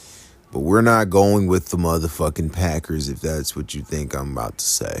 But we're not going with the motherfucking Packers, if that's what you think I'm about to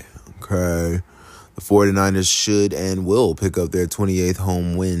say. Okay. The 49ers should and will pick up their 28th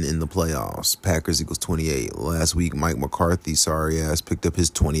home win in the playoffs. Packers equals 28. Last week, Mike McCarthy, sorry ass, picked up his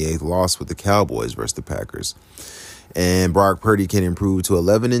 28th loss with the Cowboys versus the Packers. And Brock Purdy can improve to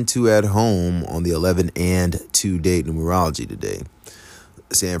 11-2 at home on the 11-2 date numerology today.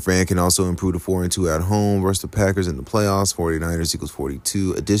 San Fran can also improve to 4-2 at home versus the Packers in the playoffs. 49ers equals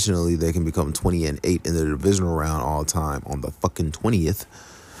 42. Additionally, they can become 20-8 in the divisional round all time on the fucking 20th.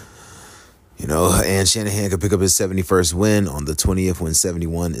 And Shanahan could pick up his 71st win on the 20th when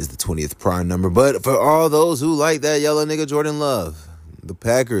 71 is the 20th prime number. But for all those who like that yellow nigga Jordan Love, the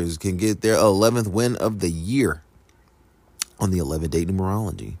Packers can get their 11th win of the year on the 11th-date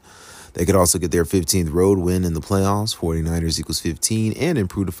numerology. They could also get their 15th road win in the playoffs. 49ers equals 15 and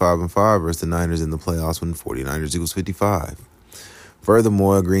improve to 5-5 versus the Niners in the playoffs when 49ers equals 55.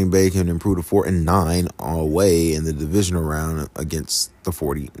 Furthermore, Green Bay can improve to 4-9 away in the divisional round against the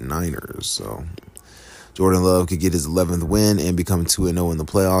 49ers. So Jordan Love could get his 11th win and become 2-0 in the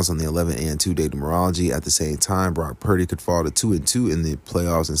playoffs on the 11-2 date numerology. At the same time, Brock Purdy could fall to 2-2 in the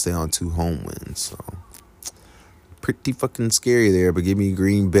playoffs and stay on 2 home wins. So pretty fucking scary there, but give me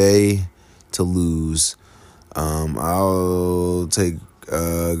Green Bay to lose. I'll take,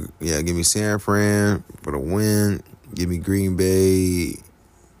 give me San Fran for the win. Give me Green Bay.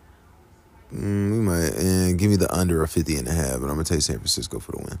 Give me the under of 50.5, but I'm going to take San Francisco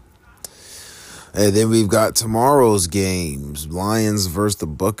for the win. And then we've got tomorrow's games. Lions versus the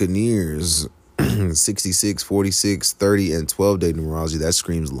Buccaneers. 66, 46, 30, and 12-day numerology. That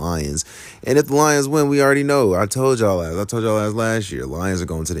screams Lions. And if the Lions win, we already know. I told y'all last year. Lions are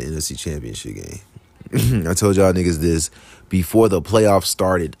going to the NFC Championship game. I told y'all niggas this before the playoffs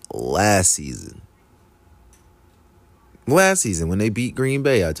started last season. When they beat Green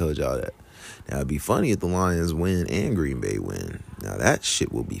Bay, I told y'all that. Now, it'd be funny if the Lions win and Green Bay win. Now, that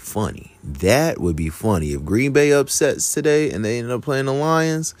shit will be funny. That would be funny. If Green Bay upsets today and they end up playing the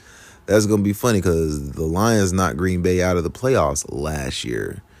Lions, that's going to be funny because the Lions knocked Green Bay out of the playoffs last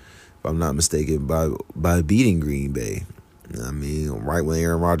year, if I'm not mistaken, by beating Green Bay. I mean, right when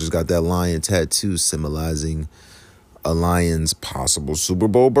Aaron Rodgers got that lion tattoo symbolizing a Lions' possible Super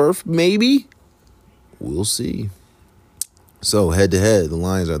Bowl berth, maybe? We'll see. So, head-to-head, the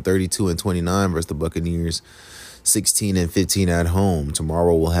Lions are 32-29 versus the Buccaneers, 16-15 at home.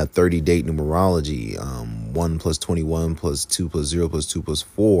 Tomorrow we'll have 30-date numerology. 1 plus 21 plus 2 plus 0 plus 2 plus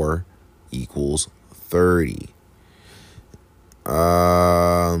 4 equals 30.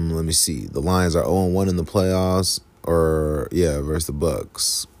 Let me see. The Lions are 0-1 in the playoffs, versus the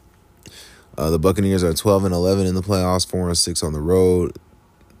Bucs. The Buccaneers are 12-11 in the playoffs, 4-6 on the road.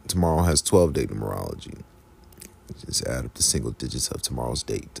 Tomorrow has 12-date numerology. Just add up the single digits of tomorrow's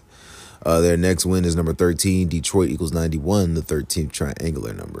date. Their next win is number 13. Detroit equals 91, the 13th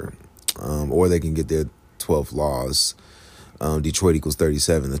triangular number. Or they can get their 12th loss. Detroit equals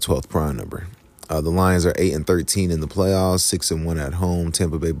 37, the 12th prime number. The Lions are 8-13 in the playoffs, 6-1 at home.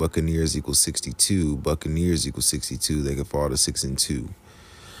 Tampa Bay Buccaneers equals 62. Buccaneers equals 62. They can fall to 6-2.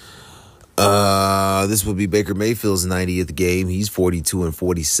 This will be Baker Mayfield's 90th game. He's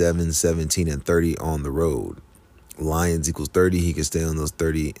 42-47, 17-30 on the road. Lions equals 30. He can stay on those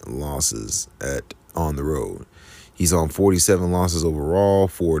 30 losses on the road. He's on 47 losses overall.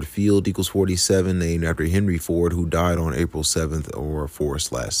 Ford Field equals 47, named after Henry Ford, who died on April 7th or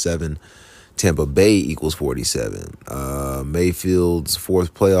 4/7. Tampa Bay equals 47. Mayfield's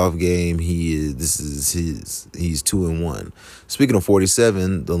 4th playoff game. He's 2-1. Speaking of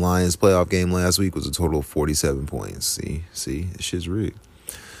 47, the Lions playoff game last week was a total of 47 points. See, this shit's rigged.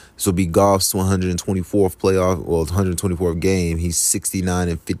 This will be Goff's 124th 124th game. He's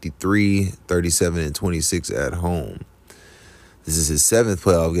 69-53, 37-26 at home. This is his 7th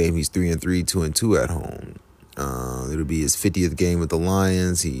playoff game. He's 3-3, 2-2 at home. It'll be his 50th game with the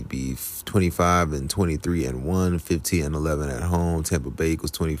Lions. He'd be 25-23-1, 15-11 at home. Tampa Bay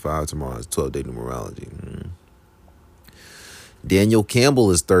equals 25. Tomorrow is 12-day numerology. Daniel Campbell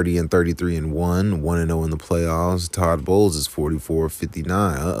is 30-33-1, 1-0 in the playoffs. Todd Bowles is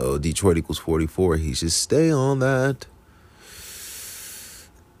 44-59. Detroit equals 44. He should stay on that.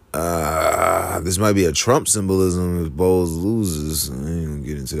 This might be a Trump symbolism if Bowles loses. I ain't gonna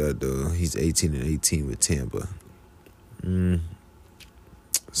get into that though. He's 18-18 with Tampa.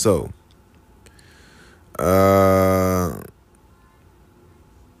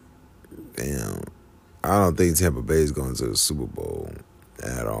 Damn. I don't think Tampa Bay is going to the Super Bowl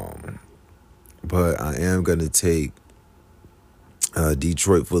at all. But I am going to take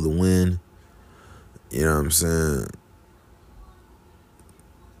Detroit for the win. You know what I'm saying?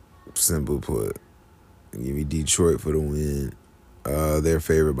 Simple put. Give me Detroit for the win. They're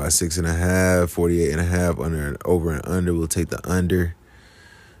favored by 6.5, 48.5 over and under. We'll take the under,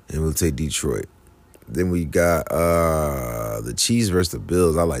 and we'll take Detroit. Then we got the Chiefs versus the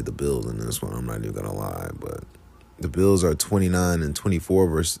Bills. I like the Bills in this one. I'm not even gonna lie, but the Bills are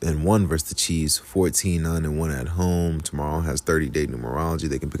 29-24 versus the Chiefs. 14-9-1 at home. Tomorrow has 30-day numerology.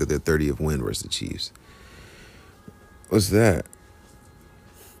 They can pick up their 30th win versus the Chiefs. What's that?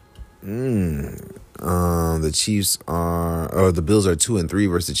 The Chiefs the Bills are 2-3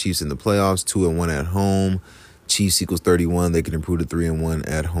 versus the Chiefs in the playoffs. 2-1 at home. Chiefs equals 31. They can improve to 3-1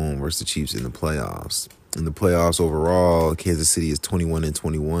 at home versus the Chiefs in the playoffs. In the playoffs overall, Kansas City is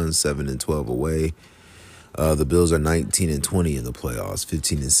 21-21, 7-12 away. The Bills are 19-20 in the playoffs,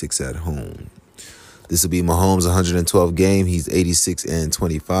 15-6 at home. This will be Mahomes' 112 game. He's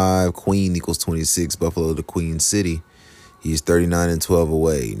 86-25. Queen equals 26. Buffalo to Queen City. He's 39-12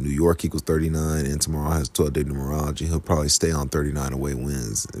 away. New York equals 39, and tomorrow has 12-day numerology. He'll probably stay on 39 away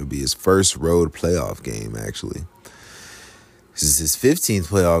wins. It'll be his first road playoff game, actually. This is his 15th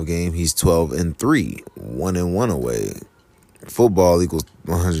playoff game. He's 12-3, 1-1 away. Football equals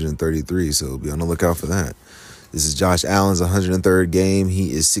 133, so be on the lookout for that. This is Josh Allen's 103rd game.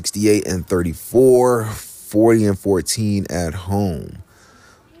 He is 68-34, 40-14 at home.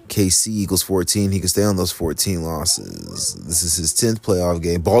 KC equals 14. He can stay on those 14 losses. This is his 10th playoff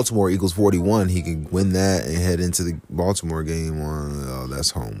game. Baltimore equals 41. He can win that and head into the Baltimore game.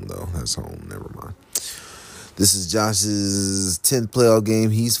 That's home, though. That's home. Never mind. This is Josh's 10th playoff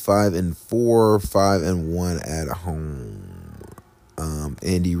game. He's 5-4, 5-1 at home.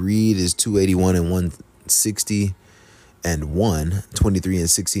 Andy Reid is 281-160 and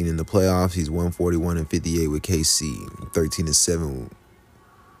 23-16 in the playoffs. He's 141-58 with KC. 13-7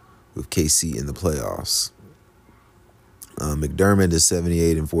 with KC in the playoffs. McDermott is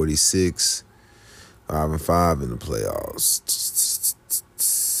 78-46, 5-5 in the playoffs.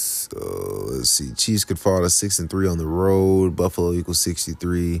 So let's see. Chiefs could fall to 6-3 on the road. Buffalo equals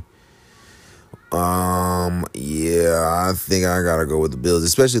 63. Yeah, I think I gotta go with the Bills,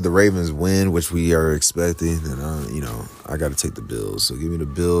 especially if the Ravens win, which we are expecting. And I gotta take the Bills. So give me the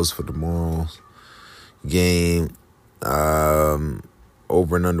Bills for tomorrow's game.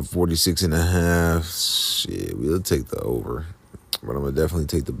 Over and under 46.5. Shit, we'll take the over. But I'm going to definitely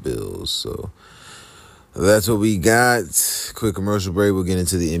take the Bills. So that's what we got. Quick commercial break. We'll get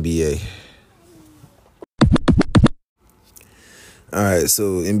into the NBA. All right,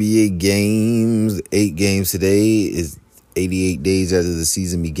 so NBA games. 8 games today. Is 88 days after the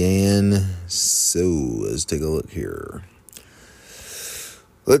season began. So let's take a look here.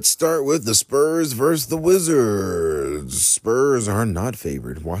 Let's start with the Spurs versus the Wizards. Spurs are not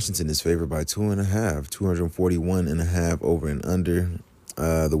favored. Washington is favored by 2.5, 241.5 over and under.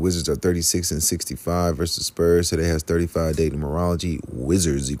 The Wizards are 36-65 versus Spurs. Today has 35-day numerology.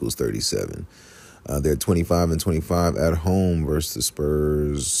 Wizards equals 37. They're 25-25 at home versus the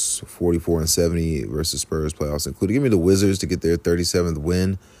Spurs. 44-70 versus Spurs playoffs included. Give me the Wizards to get their 37th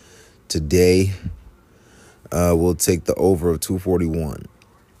win today. We'll take the over of 241.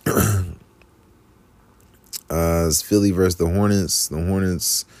 It's Philly versus the Hornets. The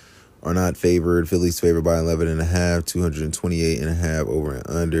Hornets are not favored. Philly's favored by 11.5, 228.5 over and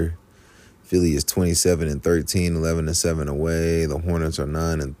under. Philly is 27-13, 11-7 away. The Hornets are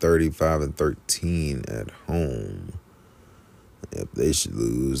 9-30, 5-13 at home. Yep, they should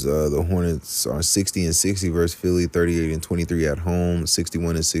lose. The Hornets are 60-60 versus Philly, 38-23 at home.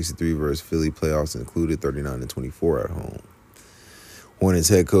 61-63 versus Philly, playoffs included, 39-24 at home. Hornets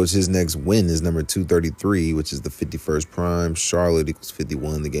head coach, his next win is number 233, which is the 51st prime. Charlotte equals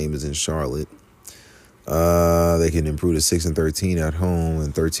 51. The game is in Charlotte. They can improve to 6-13 at home,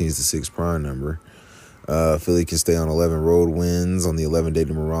 and 13 is the 6th prime number. Philly can stay on 11 road wins on the 11-day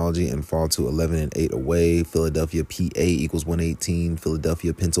numerology and fall to 11-8 away. Philadelphia, PA equals 118.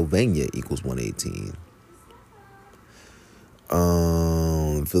 Philadelphia, Pennsylvania equals 118.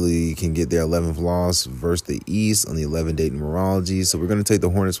 Philly can get their 11th loss versus the East on the 11-day numerology. So we're going to take the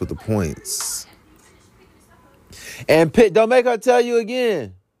Hornets with the points. And Pitt, don't make her tell you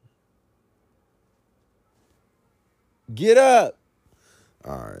again. Get up.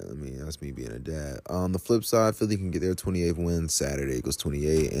 All right, that's me being a dad. On the flip side, Philly can get their 28th win. Saturday equals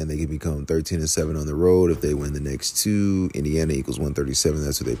 28, and they can become 13-7 on the road if they win the next 2. Indiana equals 137.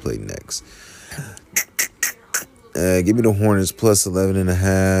 That's who they play next. Give me the Hornets plus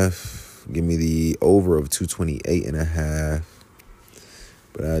 11.5. Give me the over of 228.5.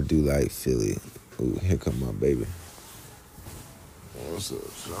 But I do like Philly. Ooh, here come my baby. What's up,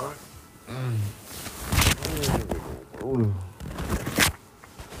 son? Ooh.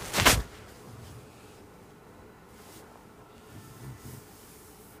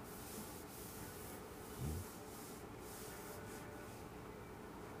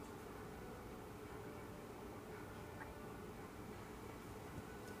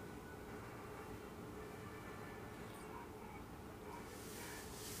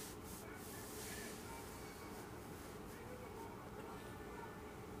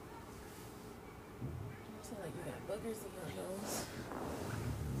 Like you got boogers in your nose.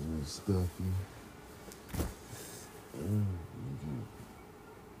 Stuffy.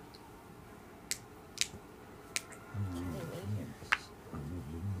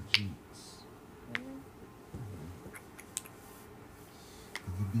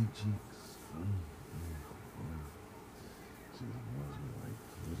 The big cheeks.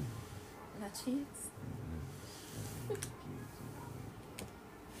 Not cheeks?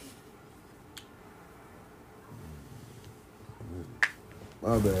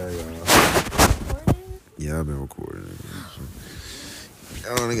 My bad, y'all. Yeah, I've been recording. I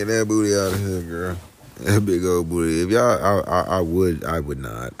want to get that booty out of here, girl. That big old booty. If y'all, I would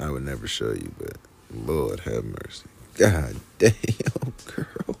not. I would never show you, but Lord have mercy. God damn,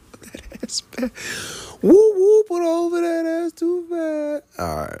 girl. That ass bad. Woo woo, put over that ass too bad.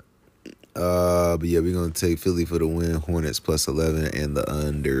 All right. But yeah, we're gonna take Philly for the win. Hornets plus 11 and the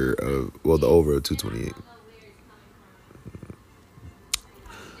under of the over of 228.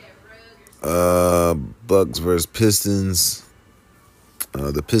 Bucks versus Pistons.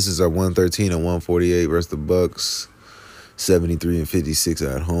 The Pistons are 113 and 148 versus the Bucks. 73 and 56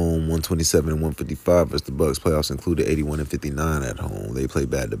 at home. 127 and 155 versus the Bucks. Playoffs included 81 and 59 at home. They play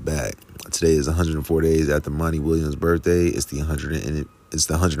back to back. Today is 104 days after Monty Williams' birthday. It's the 104th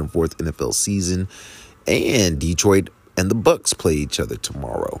NFL season, and Detroit and the Bucks play each other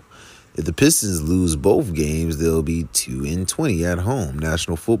tomorrow. If the Pistons lose both games, they'll be 2-20 at home.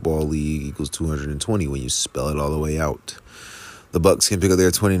 National Football League equals 220 when you spell it all the way out. The Bucks can pick up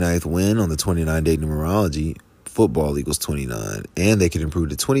their 29th win on the 29-day numerology. Football equals 29, and they can improve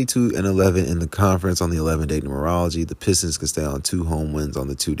to 22-11 in the conference on the 11-day numerology. The Pistons can stay on 2 home wins on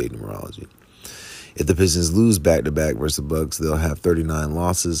the 2-day numerology. If the Pistons lose back-to-back versus the Bucks, they'll have 39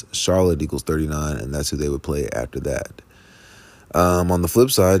 losses. Charlotte equals 39, and that's who they would play after that. On the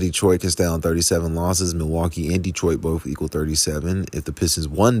flip side, Detroit can stay on 37 losses. Milwaukee and Detroit both equal 37. If the Pistons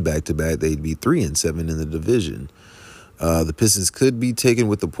won back-to-back, they'd be 3-7 in the division. The Pistons could be taken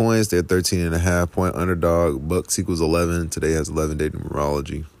with the points. They're 13.5-point underdog. Bucks equals 11. Today has 11-day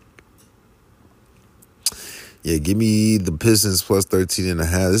numerology. Yeah, give me the Pistons plus 13.5.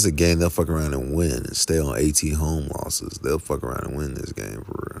 This is a game they'll fuck around and win and stay on 18 home losses. They'll fuck around and win this game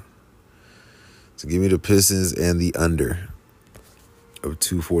for real. So give me the Pistons and the under of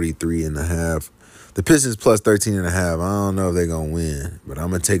 243.5. The Pistons plus 13.5. I don't know if they're going to win, but I'm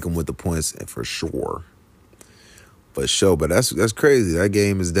going to take them with the points for sure. But that's crazy. That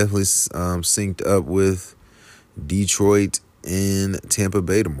game is definitely synced up with Detroit and Tampa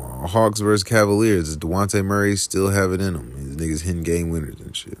Bay tomorrow. Hawks versus Cavaliers. Does DeJounte Murray still have it in him? These niggas hitting game winners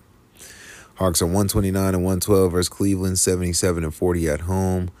and shit. Hawks are 129 and 112 versus Cleveland. 77 and 40 at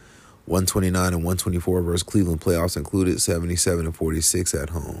home. 129 and 124 versus Cleveland. Playoffs included. 77 and 46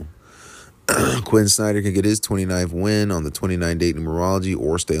 at home. Quinn Snyder can get his 29th win on the 29-day numerology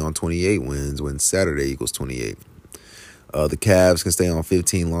or stay on 28 wins when Saturday equals 28. The Cavs can stay on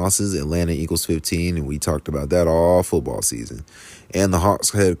 15 losses. Atlanta equals 15, and we talked about that all football season. And the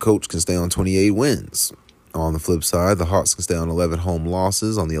Hawks head coach can stay on 28 wins. On the flip side, the Hawks can stay on 11 home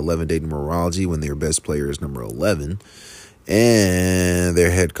losses on the 11-day numerology when their best player is number 11. And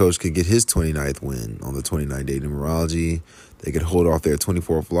their head coach could get his 29th win on the 29-day numerology. They could hold off their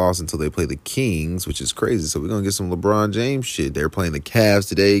 24th loss until they play the Kings, which is crazy. So we're going to get some LeBron James shit. They're playing the Cavs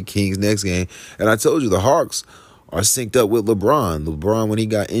today, Kings next game. And I told you, the Hawks are synced up with LeBron. LeBron, when he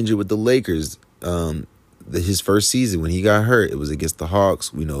got injured with the Lakers, his first season, when he got hurt, it was against the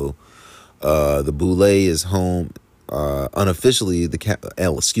Hawks. We know the Boule is home. Unofficially,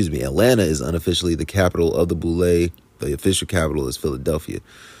 Atlanta is unofficially the capital of the Boule. The official capital is Philadelphia.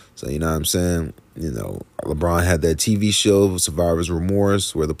 So, you know what I'm saying? You know, LeBron had that TV show, Survivor's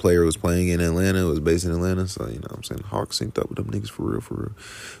Remorse, where the player was playing in Atlanta. It was based in Atlanta. So, you know what I'm saying? Hawks synced up with them niggas for real, for real.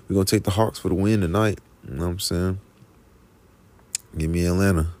 We're going to take the Hawks for the win tonight. You know what I'm saying? Give me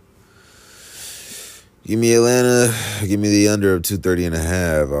Atlanta. Give me Atlanta. Give me the under of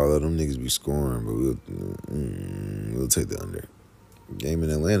 230.5. All of them niggas be scoring, but we'll take the under. Game in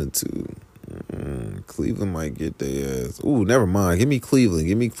Atlanta, too. Cleveland might get their ass. Ooh, never mind. Give me Cleveland.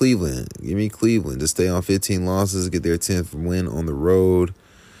 Give me Cleveland. Give me Cleveland to stay on 15 losses, get their 10th win on the road.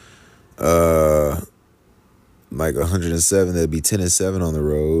 Like 107, that'd be 10-7 on the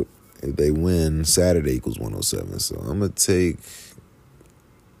road. If they win, Saturday equals 107. So I'm going to take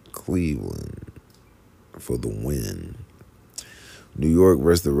Cleveland for the win. New York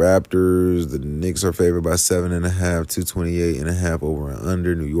versus the Raptors. The Knicks are favored by 7.5, 228.5 over and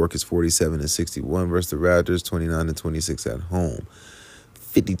under. New York is 47-61 versus the Raptors, 29-26 at home.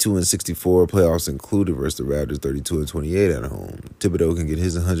 52-64 playoffs included versus the Raptors, 32-28 at home. Thibodeau can get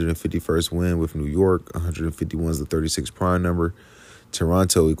his 151st win with New York. 151 is the 36 prime number.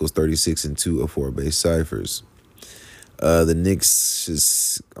 Toronto equals 36-2 of 4 base ciphers. The Knicks,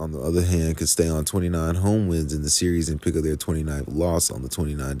 just, on the other hand, could stay on 29 home wins in the series and pick up their 29th loss on the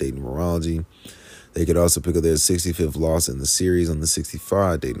 29-day numerology. They could also pick up their 65th loss in the series on the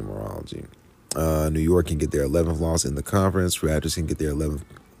 65-day numerology. New York can get their 11th loss in the conference. Raptors can get their 11th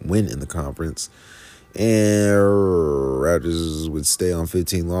win in the conference. And Raptors would stay on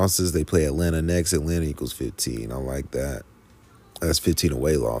 15 losses. They play Atlanta next. Atlanta equals 15. I like that. That's 15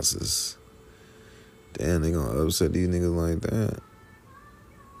 away losses. Damn, they gonna upset these niggas like that.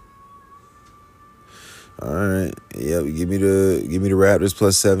 All right. Yep, give me the Raptors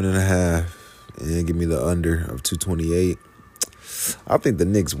plus 7.5. And give me the under of 228. I think the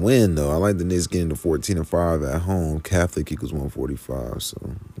Knicks win, though. I like the Knicks getting to 14-5 at home. Catholic equals 145, so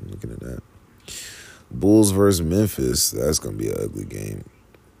I'm looking at that. Bulls versus Memphis. That's going to be an ugly game.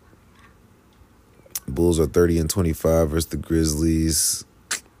 Bulls are 30-25 versus the Grizzlies.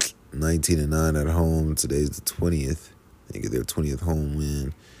 19-9 at home. Today's the 20th. They get their 20th home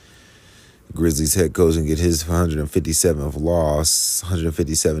win. Grizzlies head coach and get his 157th loss.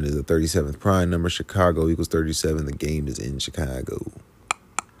 157 is the 37th prime number. Chicago equals 37. The game is in Chicago.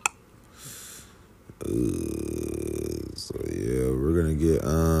 So yeah, we're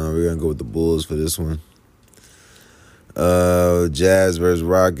gonna go with the Bulls for this one. Jazz versus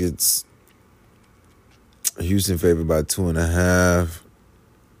Rockets. Houston favored by 2.5.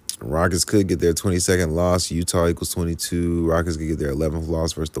 Rockets could get their 22nd loss. Utah equals 22. Rockets could get their 11th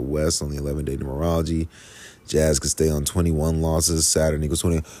loss versus the West on the 11-day numerology. Jazz could stay on 21 losses. Saturn equals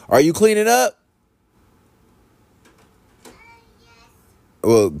 20. Are you cleaning up?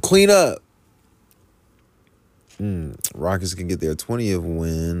 Well, clean up. Rockets can get their 20th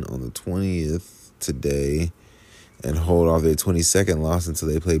win on the 20th today and hold off their 22nd loss until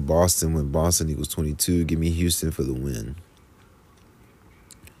they play Boston when Boston equals 22. Give me Houston for the win.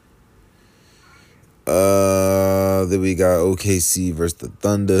 Then we got OKC versus the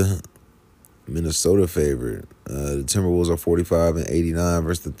Thunder. Minnesota favorite. The Timberwolves are 45-89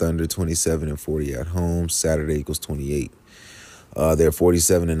 versus the Thunder, 27-40 at home. Saturday equals 28. They're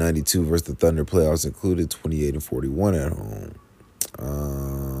 47-92 versus the Thunder, playoffs included, 28-41 at home.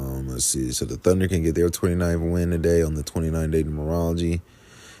 Let's see. So the Thunder can get their 29th win today on the 29-day numerology.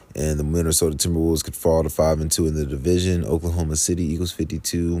 And the Minnesota Timberwolves could fall to 5-2 in the division. Oklahoma City equals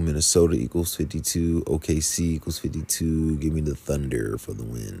 52. Minnesota equals 52. OKC equals 52. Give me the Thunder for the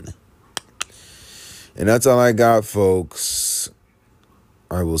win. And that's all I got, folks.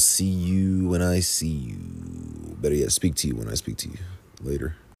 I will see you when I see you. Better yet, speak to you when I speak to you.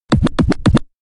 Later.